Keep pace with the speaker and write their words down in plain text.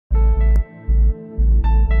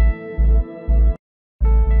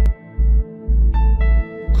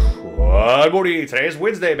Good morning. Today is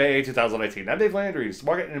Wednesday, May 2019. I'm Dave Landry's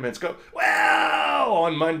Market and Go. Well,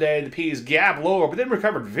 on Monday, the P's gap lower, but then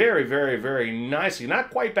recovered very, very, very nicely. Not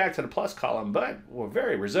quite back to the plus column, but were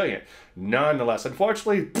very resilient nonetheless.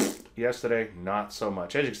 Unfortunately, yesterday, not so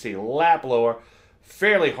much. As you can see, lap lower,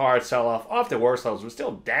 fairly hard sell-off, off the worst levels, but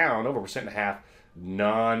still down over 1.5%.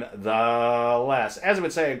 Nonetheless, as I've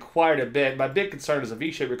been saying quite a bit, my big concern is a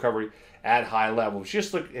V-shaped recovery at high levels.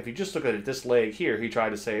 If you just look at it, this leg here, he tried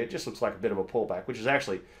to say it just looks like a bit of a pullback, which is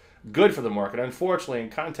actually good for the market. Unfortunately, in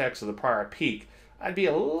context of the prior peak, I'd be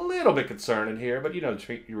a little bit concerned in here, but you know,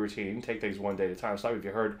 treat your routine, take things one day at a time. Sorry if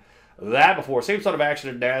you heard that before. Same sort of action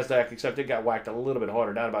in NASDAQ, except it got whacked a little bit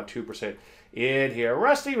harder, down about 2% in here.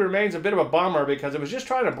 Rusty remains a bit of a bummer because it was just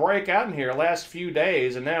trying to break out in here last few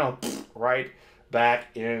days, and now right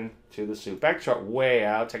back into the soup. Back chart way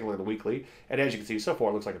out. Take a look at the weekly. And as you can see, so far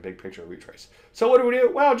it looks like a big picture retrace. So what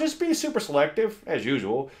do? Well, just be super selective, as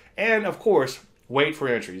usual. And, of course, wait for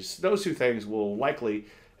entries. Those two things will likely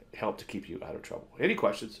help to keep you out of trouble. Any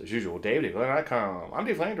questions? As usual, Dave, DaveLandry.com. I'm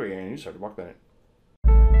Dave Landry, and you started Mark Bennett.